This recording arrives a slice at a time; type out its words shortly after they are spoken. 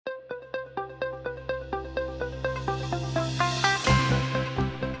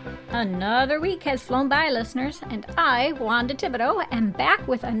Another week has flown by, listeners, and I, Wanda Thibodeau, am back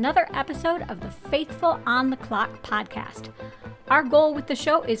with another episode of the Faithful on the Clock podcast. Our goal with the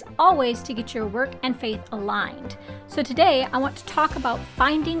show is always to get your work and faith aligned. So today, I want to talk about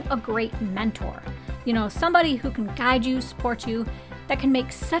finding a great mentor. You know, somebody who can guide you, support you, that can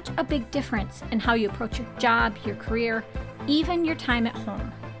make such a big difference in how you approach your job, your career, even your time at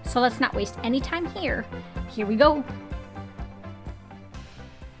home. So let's not waste any time here. Here we go.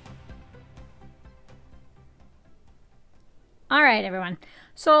 All right, everyone.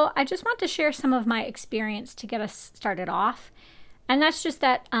 So I just want to share some of my experience to get us started off. And that's just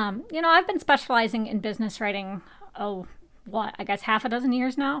that, I've been specializing in business writing, half a dozen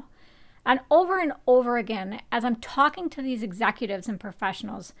years now. And over again, as I'm talking to these executives and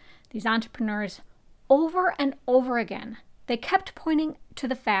professionals, these entrepreneurs, over and over again, they kept pointing to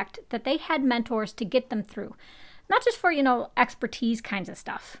the fact that they had mentors to get them through. Not just for, expertise kinds of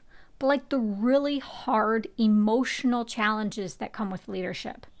stuff, but like the really hard emotional challenges that come with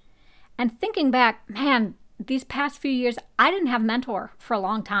leadership. And thinking back, man, these past few years, I didn't have a mentor for a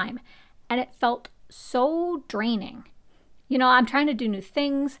long time, and it felt so draining. I'm trying to do new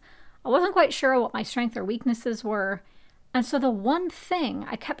things. I wasn't quite sure what my strengths or weaknesses were. And so the one thing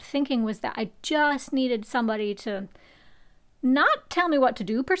I kept thinking was that I just needed somebody to not tell me what to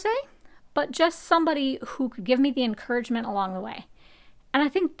do per se, but just somebody who could give me the encouragement along the way. And I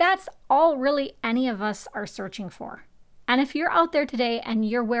think that's all really any of us are searching for. And if you're out there today and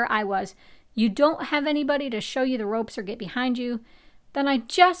you're where I was, you don't have anybody to show you the ropes or get behind you, then I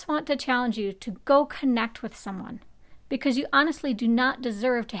just want to challenge you to go connect with someone. Because you honestly do not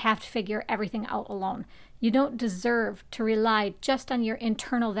deserve to have to figure everything out alone. You don't deserve to rely just on your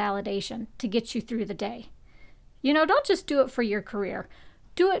internal validation to get you through the day. Don't just do it for your career.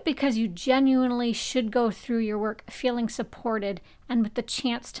 Do it because you genuinely should go through your work feeling supported and with the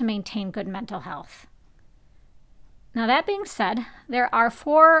chance to maintain good mental health. Now, that being said, there are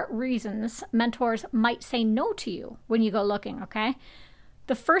 4 reasons mentors might say no to you when you go looking, okay?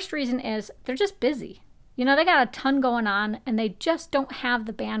 The first reason is they're just busy. They got a ton going on and they just don't have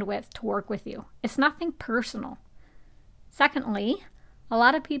the bandwidth to work with you. It's nothing personal. Secondly, a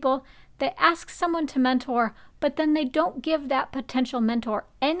lot of people, they ask someone to mentor, but then they don't give that potential mentor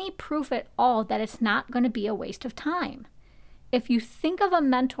any proof at all that it's not going to be a waste of time. If you think of a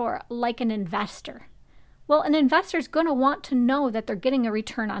mentor like an investor, well, an investor is going to want to know that they're getting a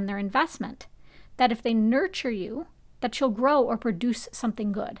return on their investment, that if they nurture you, that you'll grow or produce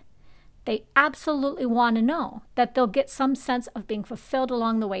something good. They absolutely want to know that they'll get some sense of being fulfilled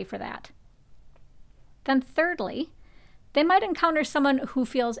along the way for that. Then thirdly, they might encounter someone who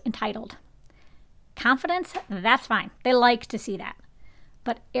feels entitled. Confidence, that's fine. They like to see that.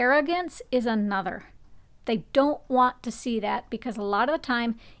 But arrogance is another. They don't want to see that because a lot of the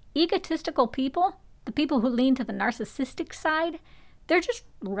time, egotistical people, the people who lean to the narcissistic side, they're just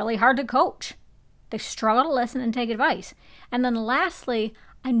really hard to coach. They struggle to listen and take advice. And then lastly,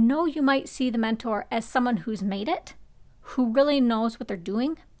 I know you might see the mentor as someone who's made it, who really knows what they're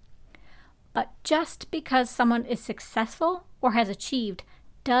doing. But just because someone is successful or has achieved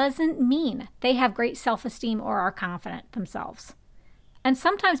doesn't mean they have great self-esteem or are confident themselves. And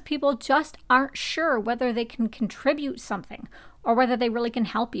sometimes people just aren't sure whether they can contribute something or whether they really can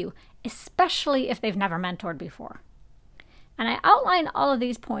help you, especially if they've never mentored before. And I outline all of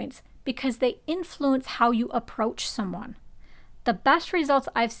these points because they influence how you approach someone. The best results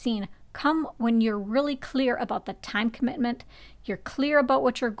I've seen come when you're really clear about the time commitment, you're clear about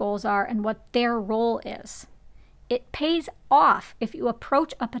what your goals are and what their role is. It pays off if you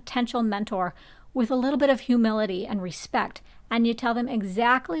approach a potential mentor with a little bit of humility and respect, and you tell them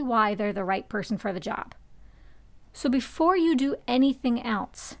exactly why they're the right person for the job. So before you do anything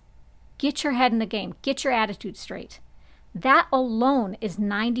else, get your head in the game, get your attitude straight. That alone is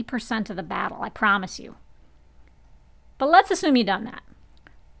 90% of the battle, I promise you. But let's assume you've done that.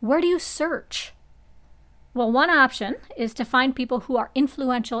 Where do you search? Well, one option is to find people who are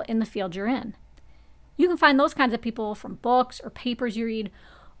influential in the field you're in. You can find those kinds of people from books or papers you read,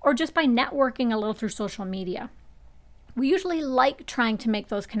 or just by networking a little through social media. We usually like trying to make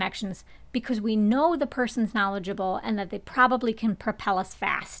those connections because we know the person's knowledgeable and that they probably can propel us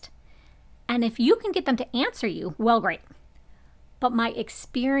fast. And if you can get them to answer you, well, great. But my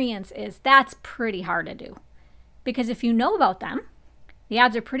experience is that's pretty hard to do. Because if you know about them, the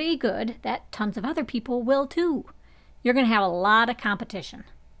odds are pretty good that tons of other people will too. You're going to have a lot of competition.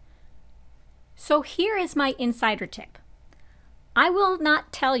 So here is my insider tip. I will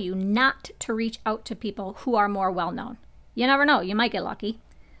not tell you not to reach out to people who are more well-known. You never know, you might get lucky.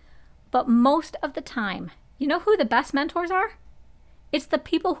 But most of the time, you know who the best mentors are? It's the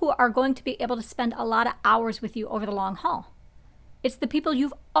people who are going to be able to spend a lot of hours with you over the long haul. It's the people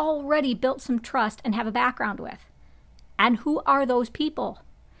you've already built some trust and have a background with. And who are those people?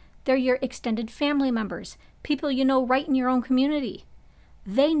 They're your extended family members, people you know right in your own community.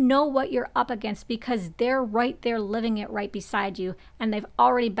 They know what you're up against because they're right there living it right beside you, and they've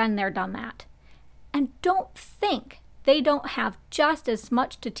already been there, done that. And don't think they don't have just as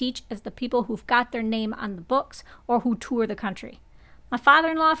much to teach as the people who've got their name on the books or who tour the country. My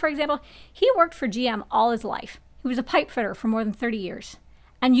father-in-law, for example, he worked for GM all his life. He was a pipe fitter for more than 30 years.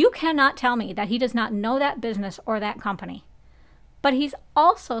 And you cannot tell me that he does not know that business or that company. But he's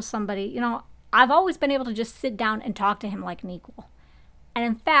also somebody, I've always been able to just sit down and talk to him like an equal. And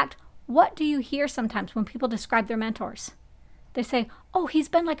in fact, what do you hear sometimes when people describe their mentors? They say, oh, he's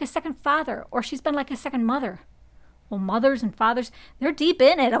been like a second father, or she's been like a second mother. Well, mothers and fathers, they're deep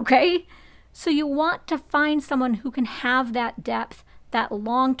in it, okay? So you want to find someone who can have that depth, that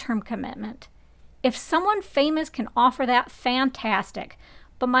long-term commitment. If someone famous can offer that, fantastic.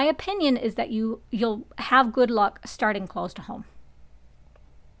 But my opinion is that you'll have good luck starting close to home.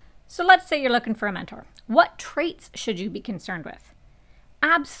 So let's say you're looking for a mentor. What traits should you be concerned with?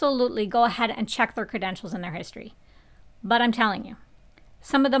 Absolutely go ahead and check their credentials and their history. But I'm telling you,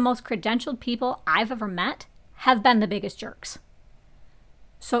 some of the most credentialed people I've ever met have been the biggest jerks.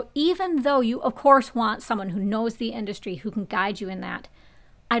 So even though you, of course, want someone who knows the industry, who can guide you in that,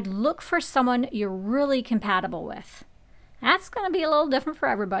 I'd look for someone you're really compatible with. That's going to be a little different for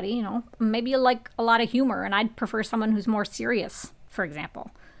everybody. Maybe you like a lot of humor, and I'd prefer someone who's more serious, for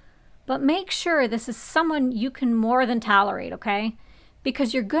example. But make sure this is someone you can more than tolerate, okay?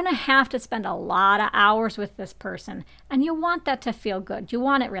 Because you're going to have to spend a lot of hours with this person, and you want that to feel good. You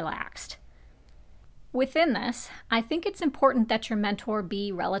want it relaxed. Within this, I think it's important that your mentor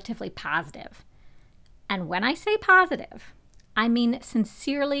be relatively positive. And when I say positive, I mean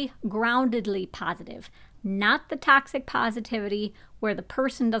sincerely, groundedly positive, not the toxic positivity where the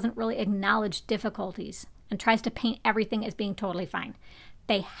person doesn't really acknowledge difficulties and tries to paint everything as being totally fine.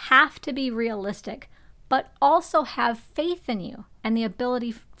 They have to be realistic, but also have faith in you and the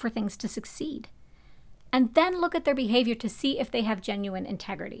ability for things to succeed. And then look at their behavior to see if they have genuine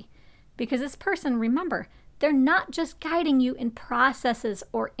integrity. Because this person, remember, they're not just guiding you in processes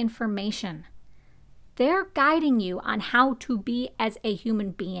or information. They're guiding you on how to be as a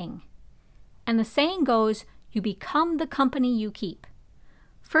human being. And the saying goes, you become the company you keep.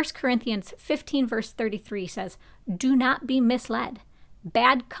 1 Corinthians 15 verse 33 says, do not be misled.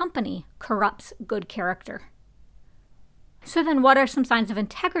 Bad company corrupts good character. So then what are some signs of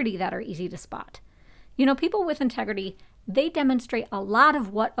integrity that are easy to spot? People with integrity, they demonstrate a lot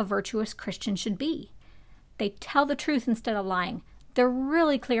of what a virtuous Christian should be. They tell the truth instead of lying. They're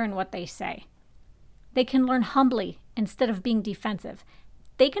really clear in what they say. They can learn humbly instead of being defensive.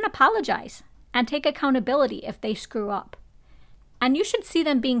 They can apologize and take accountability if they screw up. And you should see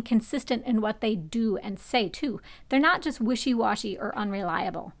them being consistent in what they do and say, too. They're not just wishy-washy or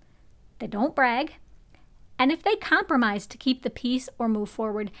unreliable. They don't brag. And if they compromise to keep the peace or move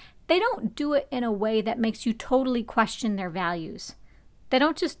forward, they don't do it in a way that makes you totally question their values. They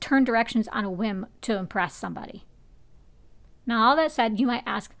don't just turn directions on a whim to impress somebody. Now, all that said, you might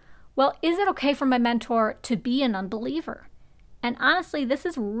ask, well, is it okay for my mentor to be an unbeliever? And honestly, this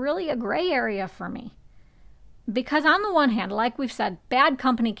is really a gray area for me. Because on the one hand, like we've said, bad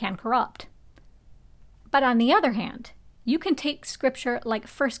company can corrupt. But on the other hand, you can take scripture like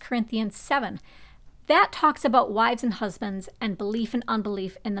 1 Corinthians 7. That talks about wives and husbands and belief and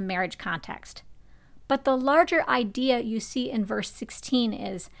unbelief in the marriage context. But the larger idea you see in verse 16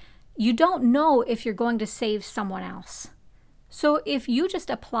 is, you don't know if you're going to save someone else. So if you just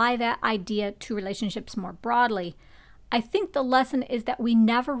apply that idea to relationships more broadly, I think the lesson is that we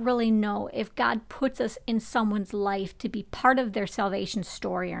never really know if God puts us in someone's life to be part of their salvation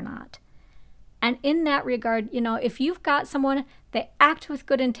story or not. And in that regard, if you've got someone, they act with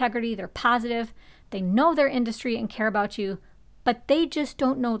good integrity, they're positive, they know their industry and care about you, but they just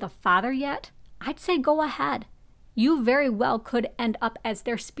don't know the Father yet, I'd say go ahead. You very well could end up as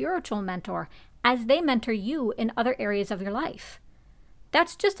their spiritual mentor as they mentor you in other areas of your life.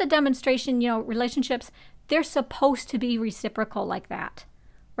 That's just a demonstration, relationships, they're supposed to be reciprocal like that.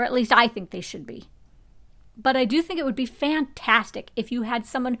 Or at least I think they should be. But I do think it would be fantastic if you had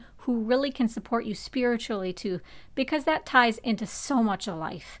someone who really can support you spiritually too, because that ties into so much of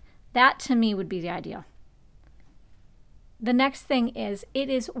life. That to me would be the ideal. The next thing is, it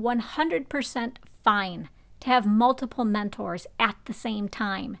is 100% fine to have multiple mentors at the same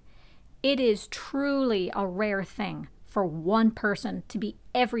time. It is truly a rare thing for one person to be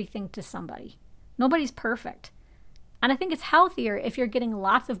everything to somebody. Nobody's perfect. And I think it's healthier if you're getting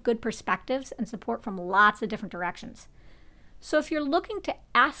lots of good perspectives and support from lots of different directions. So if you're looking to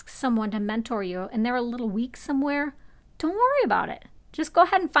ask someone to mentor you and they're a little weak somewhere, don't worry about it. Just go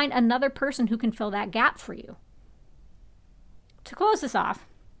ahead and find another person who can fill that gap for you. To close this off,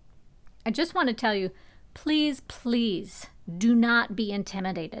 I just want to tell you, please do not be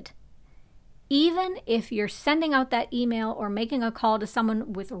intimidated. Even if you're sending out that email or making a call to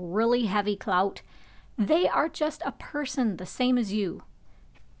someone with really heavy clout, they are just a person the same as you.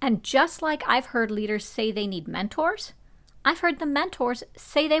 And just like I've heard leaders say they need mentors, I've heard the mentors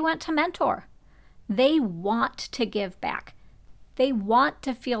say they want to mentor. They want to give back. They want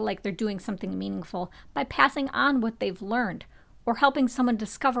to feel like they're doing something meaningful by passing on what they've learned or helping someone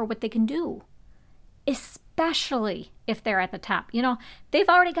discover what they can do. Especially if they're at the top. They've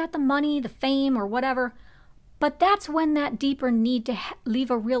already got the money, the fame, or whatever, but that's when that deeper need to leave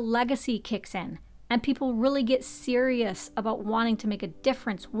a real legacy kicks in, and people really get serious about wanting to make a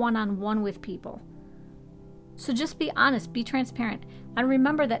difference one-on-one with people. So just be honest, be transparent, and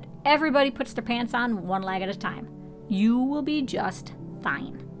remember that everybody puts their pants on one leg at a time. You will be just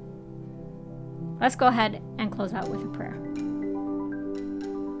fine. Let's go ahead and close out with a prayer.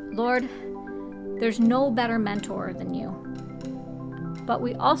 Lord, there's no better mentor than you. But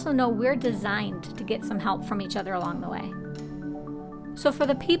we also know we're designed to get some help from each other along the way. So for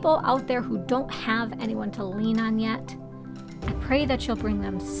the people out there who don't have anyone to lean on yet, I pray that you'll bring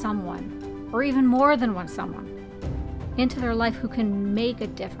them someone, or even more than one someone, into their life who can make a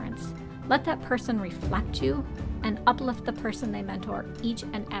difference. Let that person reflect you and uplift the person they mentor each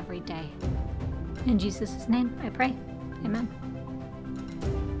and every day. In Jesus' name, I pray. Amen.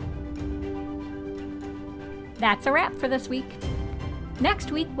 That's a wrap for this week.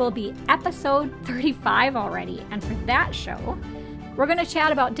 Next week will be episode 35 already, and for that show, we're going to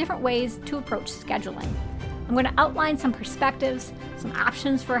chat about different ways to approach scheduling. I'm going to outline some perspectives, some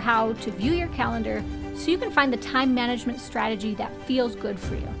options for how to view your calendar so you can find the time management strategy that feels good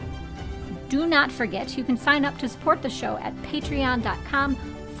for you. Do not forget, you can sign up to support the show at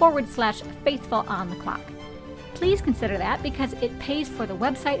patreon.com/faithfulonthe-clock. Please consider that because it pays for the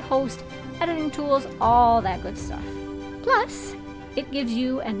website host, editing tools, all that good stuff. Plus, it gives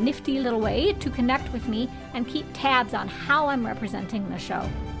you a nifty little way to connect with me and keep tabs on how I'm representing the show.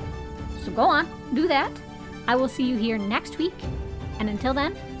 So go on, do that. I will see you here next week. And until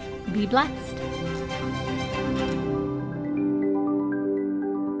then, be blessed.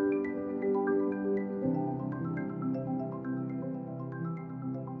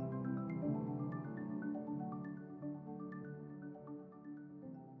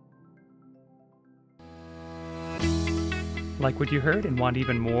 Like what you heard and want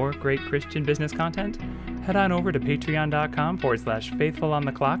even more great Christian business content? Head on over to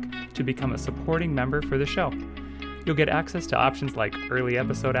patreon.com/faithfulonthe-clock to become a supporting member for the show. You'll get access to options like early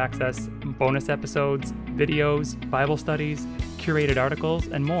episode access, bonus episodes, videos, Bible studies, curated articles,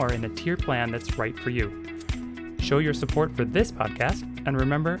 and more in a tier plan that's right for you. Show your support for this podcast, and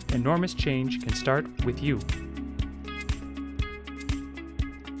remember, enormous change can start with you.